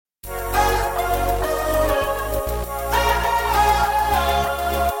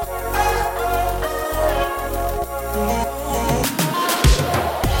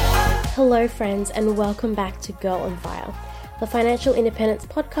Hello friends, and welcome back to Girl on Fire, the financial independence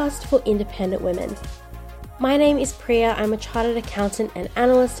podcast for independent women. My name is Priya. I'm a chartered accountant and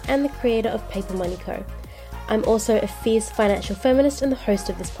analyst and the creator of Paper Money Co. I'm also a fierce financial feminist and the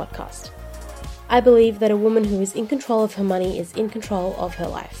host of this podcast. I believe that a woman who is in control of her money is in control of her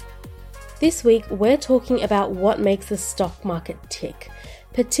life. This week, we're talking about what makes the stock market tick,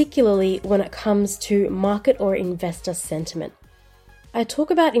 particularly when it comes to market or investor sentiment. I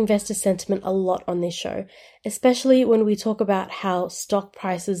talk about investor sentiment a lot on this show, especially when we talk about how stock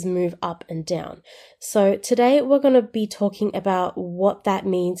prices move up and down. So today we're going to be talking about what that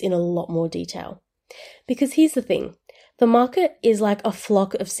means in a lot more detail. Because here's the thing, the market is like a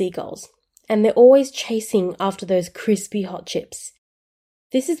flock of seagulls, and they're always chasing after those crispy hot chips.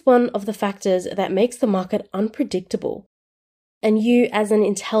 This is one of the factors that makes the market unpredictable. And you, as an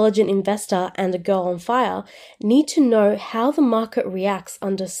intelligent investor and a girl on fire, need to know how the market reacts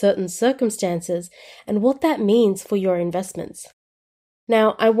under certain circumstances and what that means for your investments.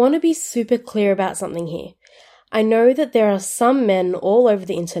 Now, I want to be super clear about something here. I know that there are some men all over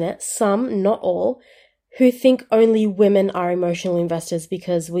the internet, some, not all, who think only women are emotional investors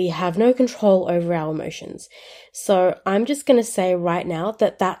because we have no control over our emotions. So I'm just going to say right now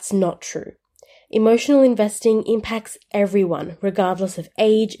that that's not true. Emotional investing impacts everyone, regardless of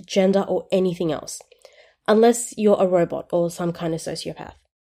age, gender, or anything else, unless you're a robot or some kind of sociopath.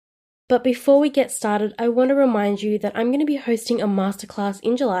 But before we get started, I want to remind you that I'm going to be hosting a masterclass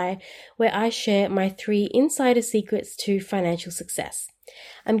in July where I share my 3 insider secrets to financial success.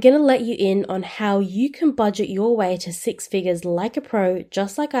 I'm going to let you in on how you can budget your way to 6 figures like a pro,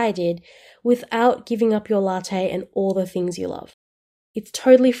 just like I did, without giving up your latte and all the things you love. It's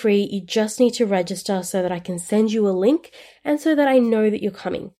totally free. You just need to register so that I can send you a link and so that I know that you're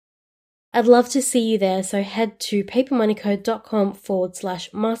coming. I'd love to see you there, so head to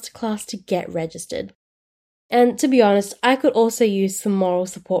papermoneyco.com/masterclass to get registered. And to be honest, I could also use some moral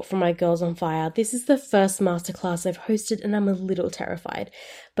support from my Girls on Fire. This is the first masterclass I've hosted and I'm a little terrified.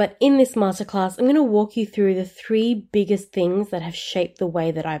 But in this masterclass, I'm going to walk you through the 3 biggest things that have shaped the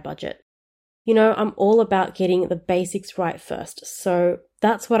way that I budget. You know, I'm all about getting the basics right first, so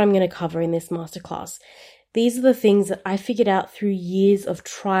that's what I'm going to cover in this masterclass. These are the things that I figured out through years of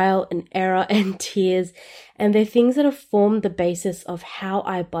trial and error and tears, and they're things that have formed the basis of how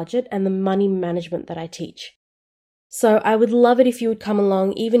I budget and the money management that I teach. So I would love it if you would come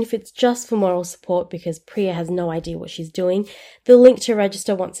along, even if it's just for moral support, because Priya has no idea what she's doing. The link to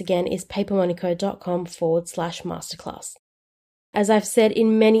register once again is papermoneyco.com/masterclass. As I've said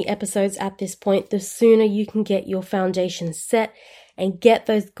in many episodes at this point, the sooner you can get your foundation set and get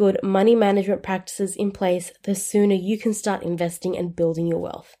those good money management practices in place, the sooner you can start investing and building your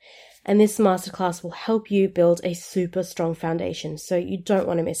wealth. And this masterclass will help you build a super strong foundation, so you don't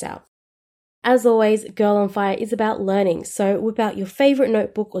want to miss out. As always, Girl on Fire is about learning, so whip out your favorite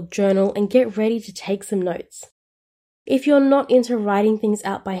notebook or journal and get ready to take some notes. If you're not into writing things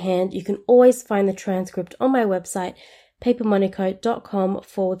out by hand, you can always find the transcript on my website,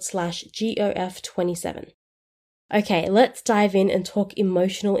 papermoneyco.com/GOF27. Okay, let's dive in and talk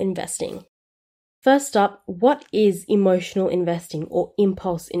emotional investing. First up, what is emotional investing or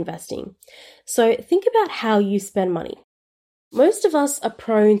impulse investing? So think about how you spend money. Most of us are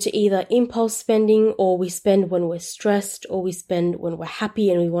prone to either impulse spending, or we spend when we're stressed, or we spend when we're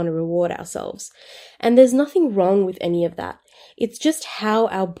happy and we want to reward ourselves. And there's nothing wrong with any of that. It's just how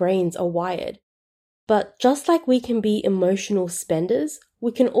our brains are wired. But just like we can be emotional spenders,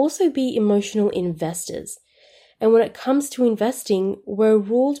 we can also be emotional investors. And when it comes to investing, we're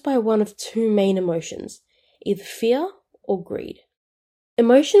ruled by one of 2 main emotions, either fear or greed.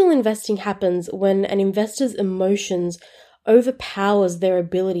 Emotional investing happens when an investor's emotions overpowers their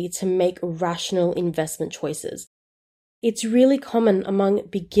ability to make rational investment choices. It's really common among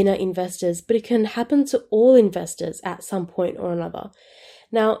beginner investors, but it can happen to all investors at some point or another.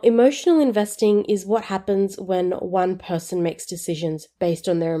 Now, emotional investing is what happens when one person makes decisions based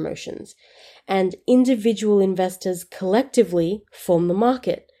on their emotions, and individual investors collectively form the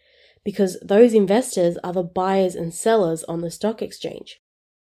market, because those investors are the buyers and sellers on the stock exchange.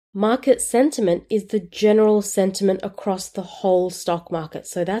 Market sentiment is the general sentiment across the whole stock market,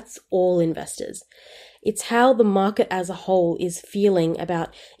 so that's all investors. It's how the market as a whole is feeling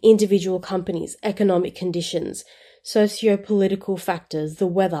about individual companies, economic conditions, socio-political factors, the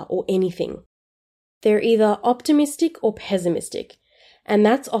weather, or anything. They're either optimistic or pessimistic, and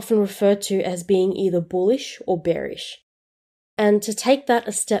that's often referred to as being either bullish or bearish. And to take that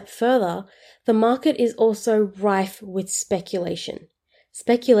a step further, the market is also rife with speculation.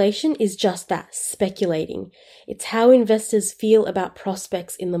 Speculation is just that, speculating. It's how investors feel about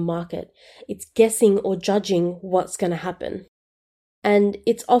prospects in the market. It's guessing or judging what's going to happen. And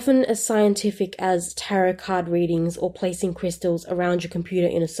it's often as scientific as tarot card readings or placing crystals around your computer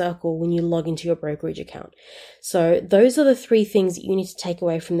in a circle when you log into your brokerage account. So those are the 3 things that you need to take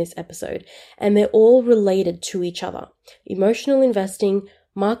away from this episode, and they're all related to each other: emotional investing,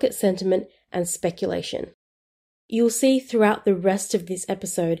 market sentiment, and speculation. You'll see throughout the rest of this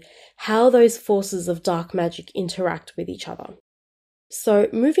episode how those forces of dark magic interact with each other. So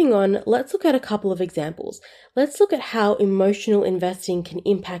moving on, let's look at a couple of examples. Let's look at how emotional investing can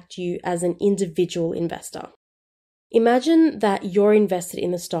impact you as an individual investor. Imagine that you're invested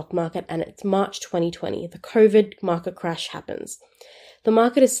in the stock market and it's March 2020. The COVID market crash happens. The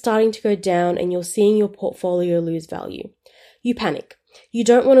market is starting to go down and you're seeing your portfolio lose value. You panic. You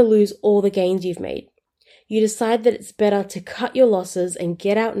don't want to lose all the gains you've made. You decide that it's better to cut your losses and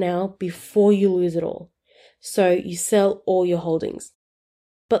get out now before you lose it all. So you sell all your holdings.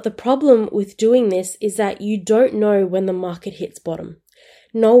 But the problem with doing this is that you don't know when the market hits bottom.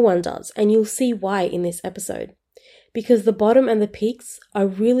 No one does, and you'll see why in this episode. Because the bottom and the peaks are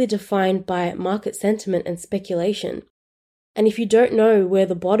really defined by market sentiment and speculation. And if you don't know where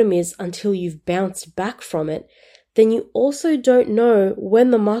the bottom is until you've bounced back from it, then you also don't know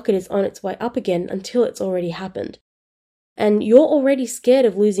when the market is on its way up again until it's already happened. And you're already scared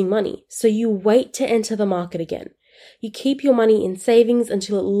of losing money, so you wait to enter the market again. You keep your money in savings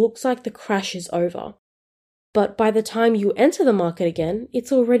until it looks like the crash is over. But by the time you enter the market again,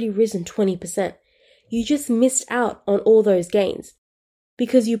 it's already risen 20%. You just missed out on all those gains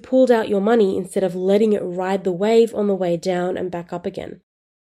because you pulled out your money instead of letting it ride the wave on the way down and back up again.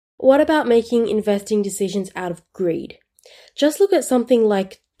 What about making investing decisions out of greed? Just look at something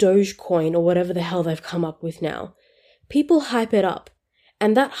like Dogecoin or whatever the hell they've come up with now. People hype it up.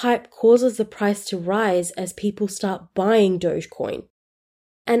 And that hype causes the price to rise as people start buying Dogecoin.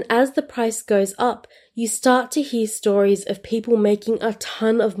 And as the price goes up, you start to hear stories of people making a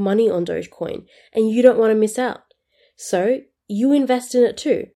ton of money on Dogecoin, and you don't want to miss out. So you invest in it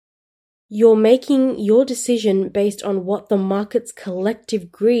too. You're making your decision based on what the market's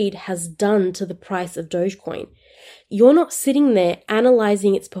collective greed has done to the price of Dogecoin. You're not sitting there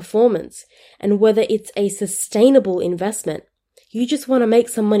analyzing its performance and whether it's a sustainable investment. You just want to make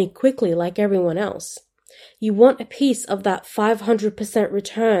some money quickly like everyone else. You want a piece of that 500%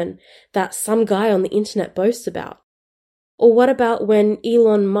 return that some guy on the internet boasts about. Or what about when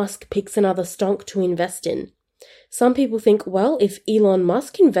Elon Musk picks another stonk to invest in? Some people think, well, if Elon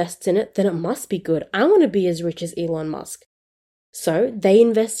Musk invests in it, then it must be good. I want to be as rich as Elon Musk. So they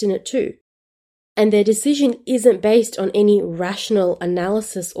invest in it too. And their decision isn't based on any rational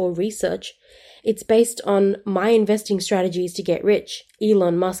analysis or research. It's based on my investing strategies to get rich.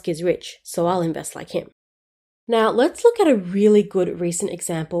 Elon Musk is rich, so I'll invest like him. Now, let's look at a really good recent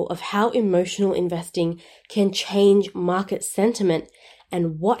example of how emotional investing can change market sentiment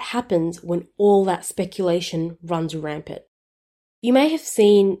and what happens when all that speculation runs rampant. You may have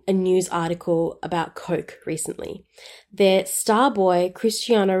seen a news article about Coke recently. Their star boy,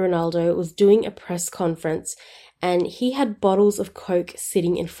 Cristiano Ronaldo, was doing a press conference and he had bottles of Coke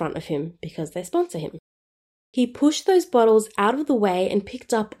sitting in front of him because they sponsor him. He pushed those bottles out of the way and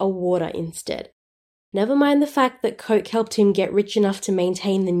picked up a water instead. Never mind the fact that Coke helped him get rich enough to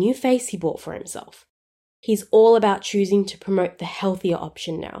maintain the new face he bought for himself. He's all about choosing to promote the healthier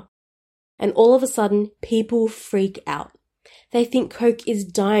option now. And all of a sudden, people freak out. They think Coke is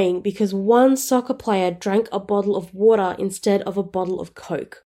dying because one soccer player drank a bottle of water instead of a bottle of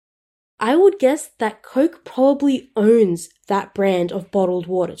Coke. I would guess that Coke probably owns that brand of bottled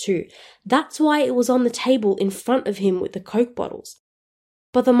water too. That's why it was on the table in front of him with the Coke bottles.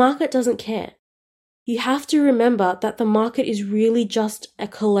 But the market doesn't care. You have to remember that the market is really just a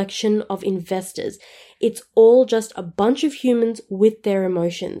collection of investors. It's all just a bunch of humans with their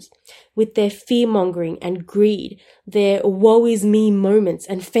emotions, with their fear-mongering and greed, their woe is me moments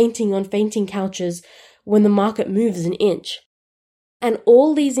and fainting on fainting couches when the market moves an inch. And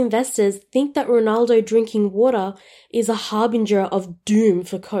all these investors think that Ronaldo drinking water is a harbinger of doom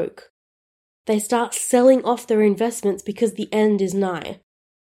for Coke. They start selling off their investments because the end is nigh.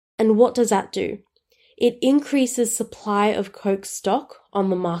 And what does that do? It increases supply of Coke stock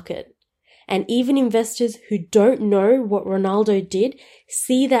on the market. And even investors who don't know what Ronaldo did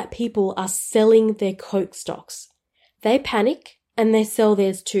see that people are selling their Coke stocks. They panic and they sell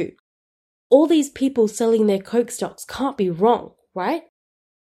theirs too. All these people selling their Coke stocks can't be wrong, right?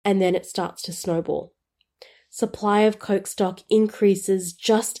 And then it starts to snowball. Supply of Coke stock increases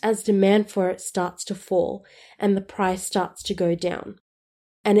just as demand for it starts to fall and the price starts to go down.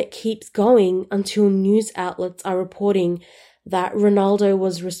 And it keeps going until news outlets are reporting that Ronaldo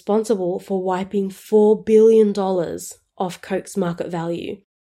was responsible for wiping $4 billion off Coke's market value.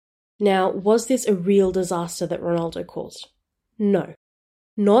 Now, was this a real disaster that Ronaldo caused? No.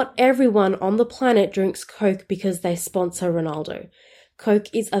 Not everyone on the planet drinks Coke because they sponsor Ronaldo. Coke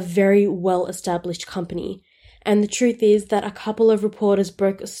is a very well-established company, and the truth is that a couple of reporters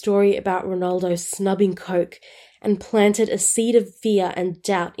broke a story about Ronaldo snubbing Coke and planted a seed of fear and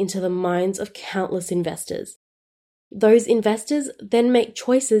doubt into the minds of countless investors. Those investors then make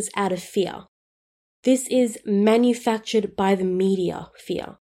choices out of fear. This is manufactured by the media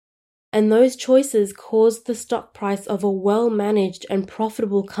fear. And those choices caused the stock price of a well-managed and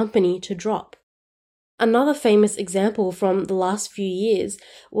profitable company to drop. Another famous example from the last few years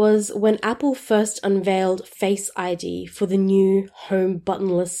was when Apple first unveiled Face ID for the new home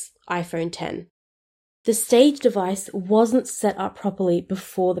buttonless iPhone X. The stage device wasn't set up properly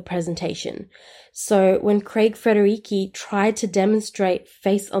before the presentation, so when Craig Federighi tried to demonstrate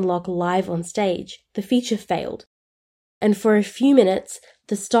Face Unlock live on stage, the feature failed. And for a few minutes,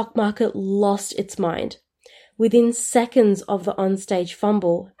 the stock market lost its mind. Within seconds of the onstage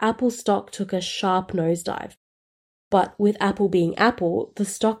fumble, Apple stock took a sharp nosedive. But with Apple being Apple, the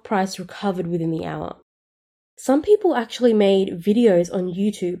stock price recovered within the hour. Some people actually made videos on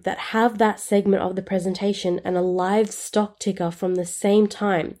YouTube that have that segment of the presentation and a live stock ticker from the same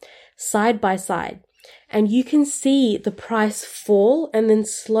time, side by side. And you can see the price fall and then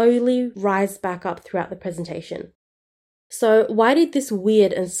slowly rise back up throughout the presentation. So why did this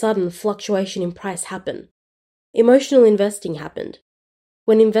weird and sudden fluctuation in price happen? Emotional investing happened.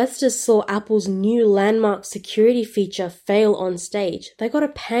 When investors saw Apple's new landmark security feature fail on stage, they got a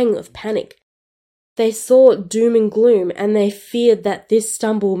pang of panic. They saw doom and gloom, and they feared that this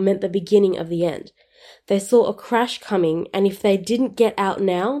stumble meant the beginning of the end. They saw a crash coming, and if they didn't get out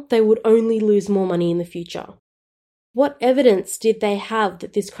now, they would only lose more money in the future. What evidence did they have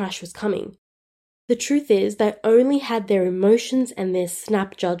that this crash was coming? The truth is, they only had their emotions and their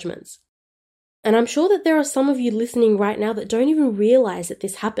snap judgments. And I'm sure that there are some of you listening right now that don't even realize that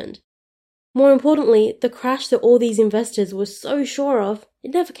this happened. More importantly, the crash that all these investors were so sure of,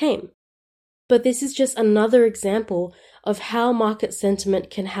 it never came. But this is just another example of how market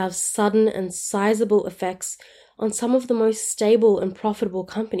sentiment can have sudden and sizable effects on some of the most stable and profitable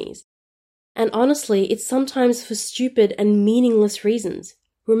companies. And honestly, it's sometimes for stupid and meaningless reasons.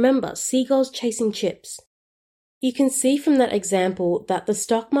 Remember, seagulls chasing chips. You can see from that example that the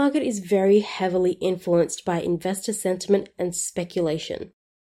stock market is very heavily influenced by investor sentiment and speculation.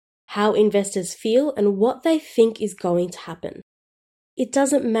 How investors feel and what they think is going to happen. It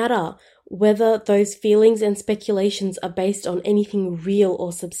doesn't matter whether those feelings and speculations are based on anything real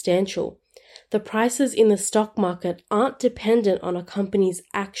or substantial. The prices in the stock market aren't dependent on a company's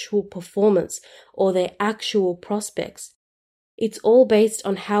actual performance or their actual prospects. It's all based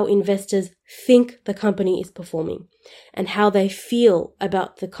on how investors think the company is performing and how they feel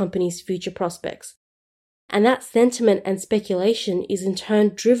about the company's future prospects. And that sentiment and speculation is in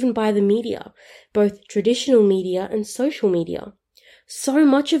turn driven by the media, both traditional media and social media. So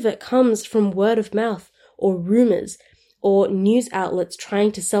much of it comes from word of mouth or rumors or news outlets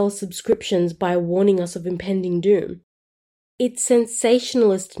trying to sell subscriptions by warning us of impending doom. It's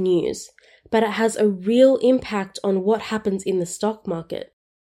sensationalist news, but it has a real impact on what happens in the stock market.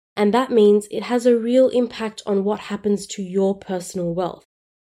 And that means it has a real impact on what happens to your personal wealth.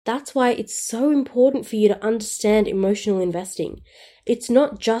 That's why it's so important for you to understand emotional investing. It's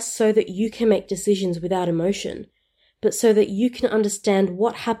not just so that you can make decisions without emotion, but so that you can understand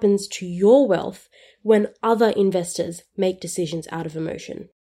what happens to your wealth when other investors make decisions out of emotion.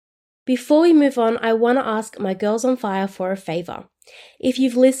 Before we move on, I want to ask my girls on fire for a favor. If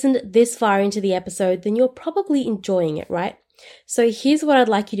you've listened this far into the episode, then you're probably enjoying it, right? So here's what I'd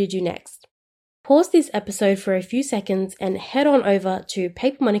like you to do next. Pause this episode for a few seconds and head on over to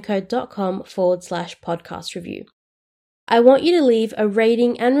papermoneyco.com/podcast review. I want you to leave a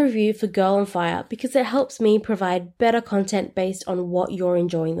rating and review for Girl on Fire because it helps me provide better content based on what you're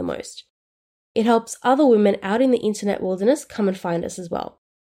enjoying the most. It helps other women out in the internet wilderness come and find us as well.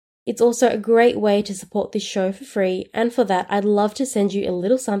 It's also a great way to support this show for free, and for that, I'd love to send you a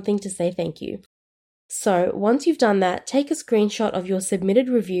little something to say thank you. So, once you've done that, take a screenshot of your submitted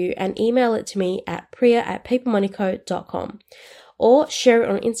review and email it to me at priya@papermoneyco.com, or share it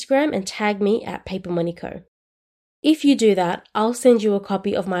on Instagram and tag me at papermoneyco. If you do that, I'll send you a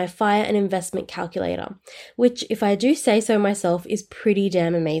copy of my FIRE and investment calculator, which, if I do say so myself, is pretty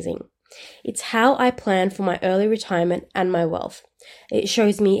damn amazing. It's how I plan for my early retirement and my wealth. It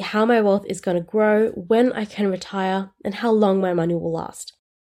shows me how my wealth is going to grow, when I can retire, and how long my money will last.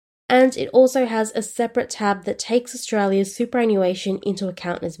 And it also has a separate tab that takes Australia's superannuation into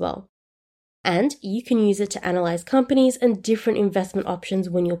account as well. And you can use it to analyze companies and different investment options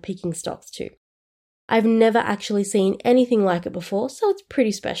when you're picking stocks too. I've never actually seen anything like it before, so it's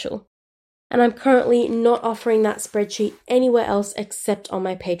pretty special. And I'm currently not offering that spreadsheet anywhere else except on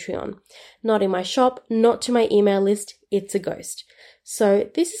my Patreon. Not in my shop, not to my email list, it's a ghost. So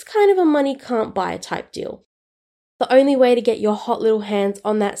this is kind of a money can't buy type deal. The only way to get your hot little hands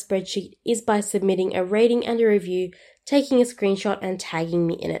on that spreadsheet is by submitting a rating and a review, taking a screenshot and tagging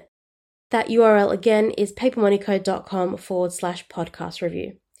me in it. That URL again is papermoneyco.com/podcast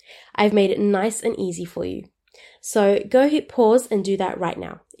review. I've made it nice and easy for you. So go hit pause and do that right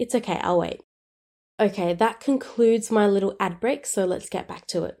now. It's okay, I'll wait. Okay, that concludes my little ad break, so let's get back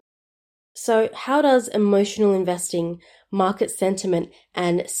to it. So how does emotional investing, market sentiment,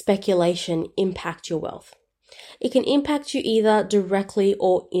 and speculation impact your wealth? It can impact you either directly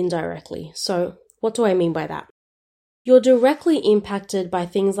or indirectly. So what do I mean by that? You're directly impacted by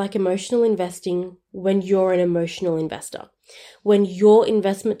things like emotional investing when you're an emotional investor. When your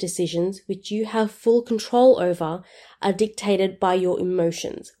investment decisions, which you have full control over, are dictated by your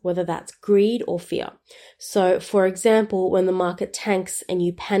emotions, whether that's greed or fear. So, for example, when the market tanks and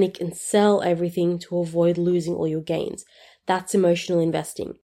you panic and sell everything to avoid losing all your gains, that's emotional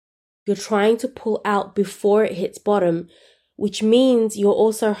investing. You're trying to pull out before it hits bottom, which means you're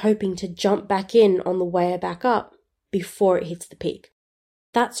also hoping to jump back in on the way back up before it hits the peak.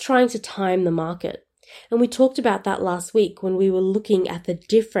 That's trying to time the market. And we talked about that last week when we were looking at the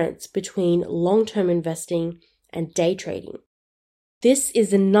difference between long-term investing and day trading. This is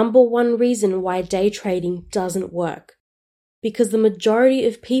the number one reason why day trading doesn't work. Because the majority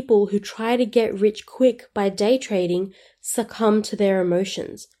of people who try to get rich quick by day trading succumb to their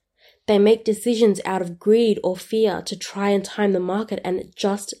emotions. They make decisions out of greed or fear to try and time the market, and it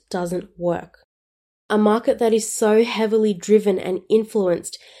just doesn't work. A market that is so heavily driven and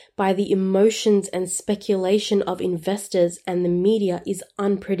influenced by the emotions and speculation of investors and the media is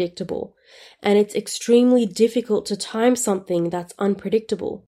unpredictable, and it's extremely difficult to time something that's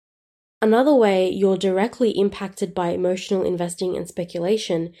unpredictable. Another way you're directly impacted by emotional investing and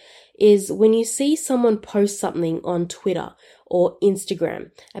speculation is when you see someone post something on Twitter or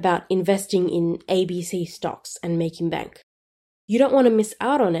Instagram about investing in ABC stocks and making bank. You don't want to miss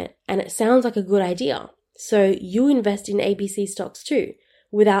out on it, and it sounds like a good idea. So you invest in ABC stocks too,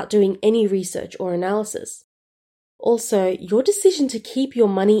 without doing any research or analysis. Also, your decision to keep your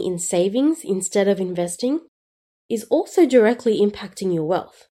money in savings instead of investing is also directly impacting your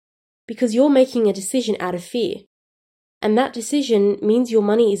wealth, because you're making a decision out of fear. And that decision means your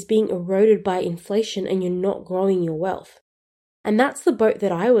money is being eroded by inflation and you're not growing your wealth. And that's the boat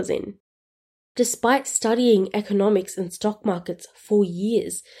that I was in. Despite studying economics and stock markets for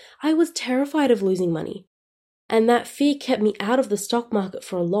years, I was terrified of losing money. And that fear kept me out of the stock market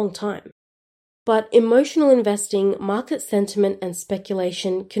for a long time. But emotional investing, market sentiment, and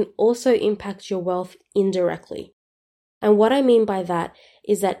speculation can also impact your wealth indirectly. And what I mean by that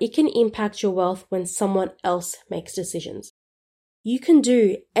is that it can impact your wealth when someone else makes decisions. You can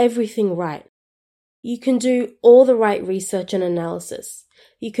do everything right. You can do all the right research and analysis.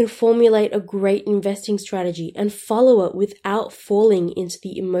 You can formulate a great investing strategy and follow it without falling into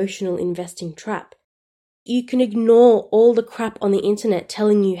the emotional investing trap. You can ignore all the crap on the internet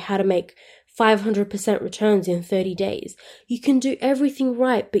telling you how to make 500% returns in 30 days. You can do everything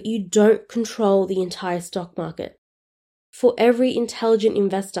right, but you don't control the entire stock market. For every intelligent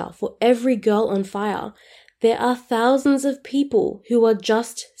investor, for every girl on fire, there are thousands of people who are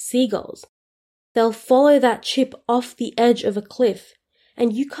just seagulls. They'll follow that chip off the edge of a cliff,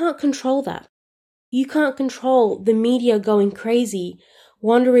 and you can't control that. You can't control the media going crazy,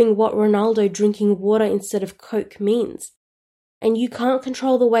 wondering what Ronaldo drinking water instead of Coke means. And you can't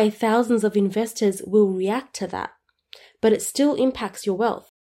control the way thousands of investors will react to that, but it still impacts your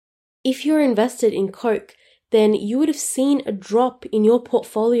wealth. If you're invested in Coke, then you would have seen a drop in your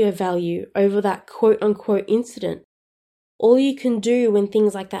portfolio value over that quote-unquote incident. All you can do when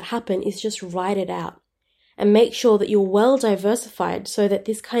things like that happen is just ride it out and make sure that you're well diversified so that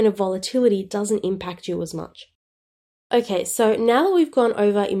this kind of volatility doesn't impact you as much. Okay, so now that we've gone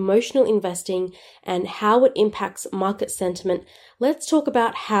over emotional investing and how it impacts market sentiment, let's talk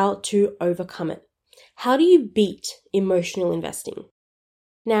about how to overcome it. How do you beat emotional investing?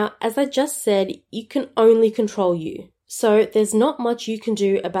 Now, as I just said, you can only control you. So there's not much you can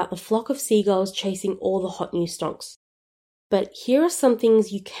do about the flock of seagulls chasing all the hot new stocks. But here are some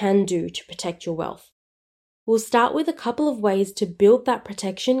things you can do to protect your wealth. We'll start with a couple of ways to build that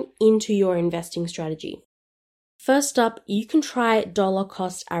protection into your investing strategy. First up, you can try dollar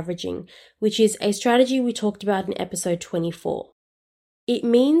cost averaging, which is a strategy we talked about in episode 24. It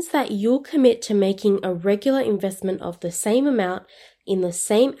means that you'll commit to making a regular investment of the same amount in the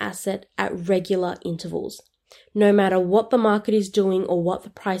same asset at regular intervals. No matter what the market is doing or what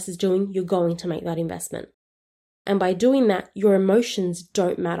the price is doing, you're going to make that investment. And by doing that, your emotions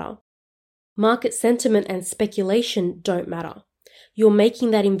don't matter. Market sentiment and speculation don't matter. You're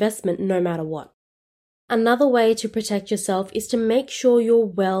making that investment no matter what. Another way to protect yourself is to make sure you're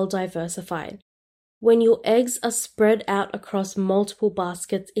well diversified. When your eggs are spread out across multiple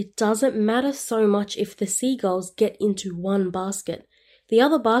baskets, it doesn't matter so much if the seagulls get into one basket. The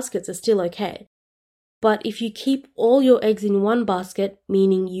other baskets are still okay. But if you keep all your eggs in one basket,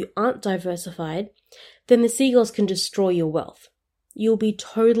 meaning you aren't diversified, then the seagulls can destroy your wealth. You'll be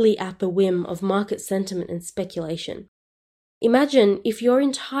totally at the whim of market sentiment and speculation. Imagine if your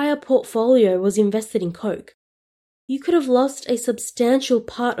entire portfolio was invested in Coke. You could have lost a substantial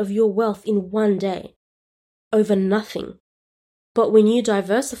part of your wealth in one day, over nothing. But when you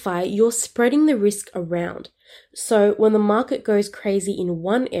diversify, you're spreading the risk around. So when the market goes crazy in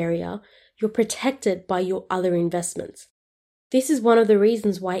one area, you're protected by your other investments. This is one of the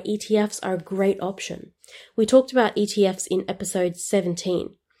reasons why ETFs are a great option. We talked about ETFs in episode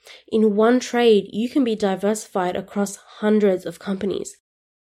 17. In one trade, you can be diversified across hundreds of companies.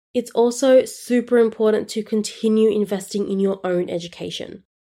 It's also super important to continue investing in your own education.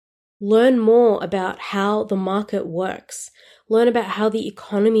 Learn more about how the market works. Learn about how the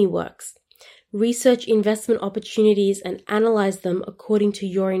economy works. Research investment opportunities and analyze them according to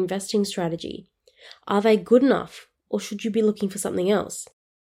your investing strategy. Are they good enough, or should you be looking for something else?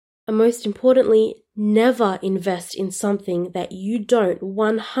 And most importantly, never invest in something that you don't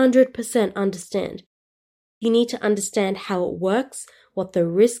 100% understand. You need to understand how it works, what the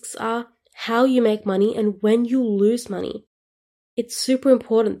risks are, how you make money, and when you lose money. It's super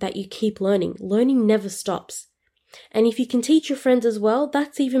important that you keep learning. Learning never stops. And if you can teach your friends as well,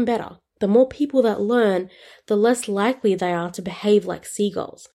 that's even better. The more people that learn, the less likely they are to behave like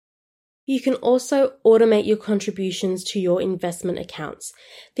seagulls. You can also automate your contributions to your investment accounts.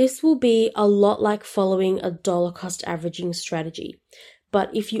 This will be a lot like following a dollar cost averaging strategy.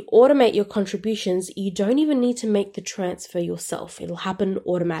 But if you automate your contributions, you don't even need to make the transfer yourself. It'll happen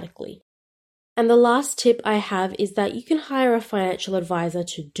automatically. And the last tip I have is that you can hire a financial advisor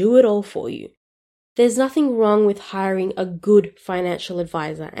to do it all for you. There's nothing wrong with hiring a good financial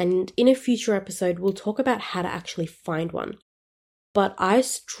advisor, and in a future episode, we'll talk about how to actually find one. But I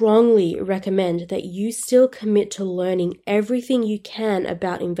strongly recommend that you still commit to learning everything you can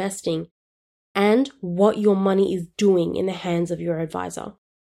about investing and what your money is doing in the hands of your advisor.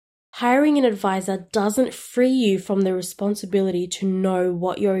 Hiring an advisor doesn't free you from the responsibility to know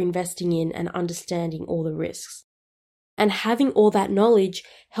what you're investing in and understanding all the risks. And having all that knowledge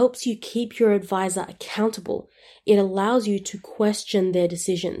helps you keep your advisor accountable. It allows you to question their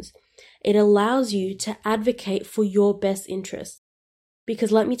decisions. It allows you to advocate for your best interests.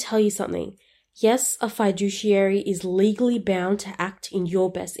 Because let me tell you something. Yes, a fiduciary is legally bound to act in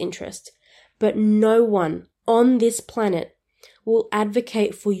your best interest, but no one on this planet will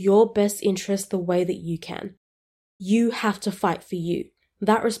advocate for your best interest the way that you can. You have to fight for you.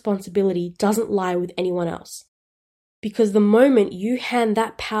 That responsibility doesn't lie with anyone else. Because the moment you hand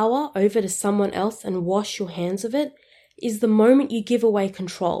that power over to someone else and wash your hands of it, is the moment you give away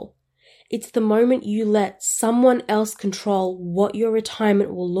control. It's the moment you let someone else control what your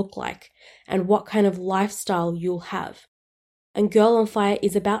retirement will look like and what kind of lifestyle you'll have. And Girl on Fire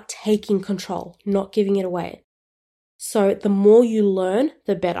is about taking control, not giving it away. So the more you learn,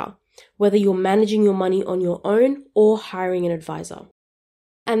 the better, whether you're managing your money on your own or hiring an advisor.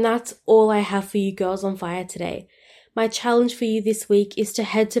 And that's all I have for you Girls on Fire today. My challenge for you this week is to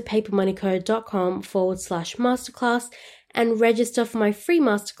head to papermoneyco.com/masterclass and register for my free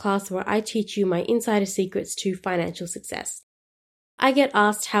masterclass where I teach you my insider secrets to financial success. I get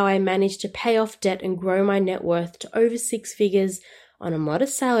asked how I managed to pay off debt and grow my net worth to over 6 figures on a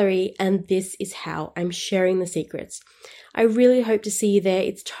modest salary, and this is how I'm sharing the secrets. I really hope to see you there.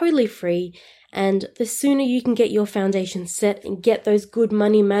 It's totally free, and the sooner you can get your foundation set and get those good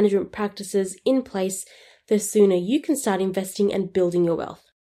money management practices in place, the sooner you can start investing and building your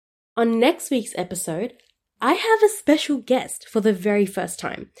wealth. On next week's episode, I have a special guest for the very first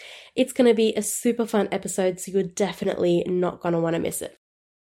time. It's going to be a super fun episode, so you're definitely not going to want to miss it.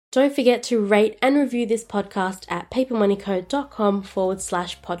 Don't forget to rate and review this podcast at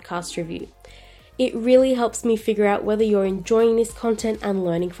papermoneyco.com/podcast review. It really helps me figure out whether you're enjoying this content and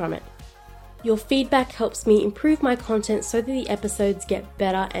learning from it. Your feedback helps me improve my content so that the episodes get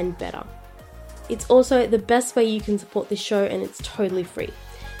better and better. It's also the best way you can support this show, and it's totally free.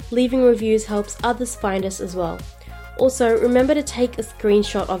 Leaving reviews helps others find us as well. Also, remember to take a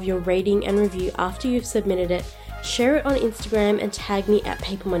screenshot of your rating and review after you've submitted it, share it on Instagram and tag me at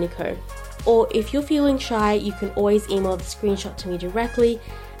Paper Money Co. Or if you're feeling shy, you can always email the screenshot to me directly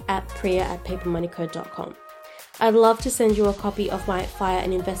at priya@papermoneyco.com. I'd love to send you a copy of my FIRE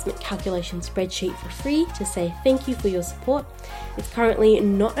and investment calculation spreadsheet for free to say thank you for your support. It's currently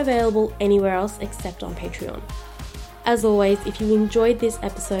not available anywhere else except on Patreon. As always, if you enjoyed this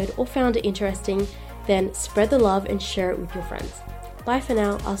episode or found it interesting, then spread the love and share it with your friends. Bye for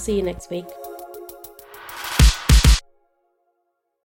now, I'll see you next week.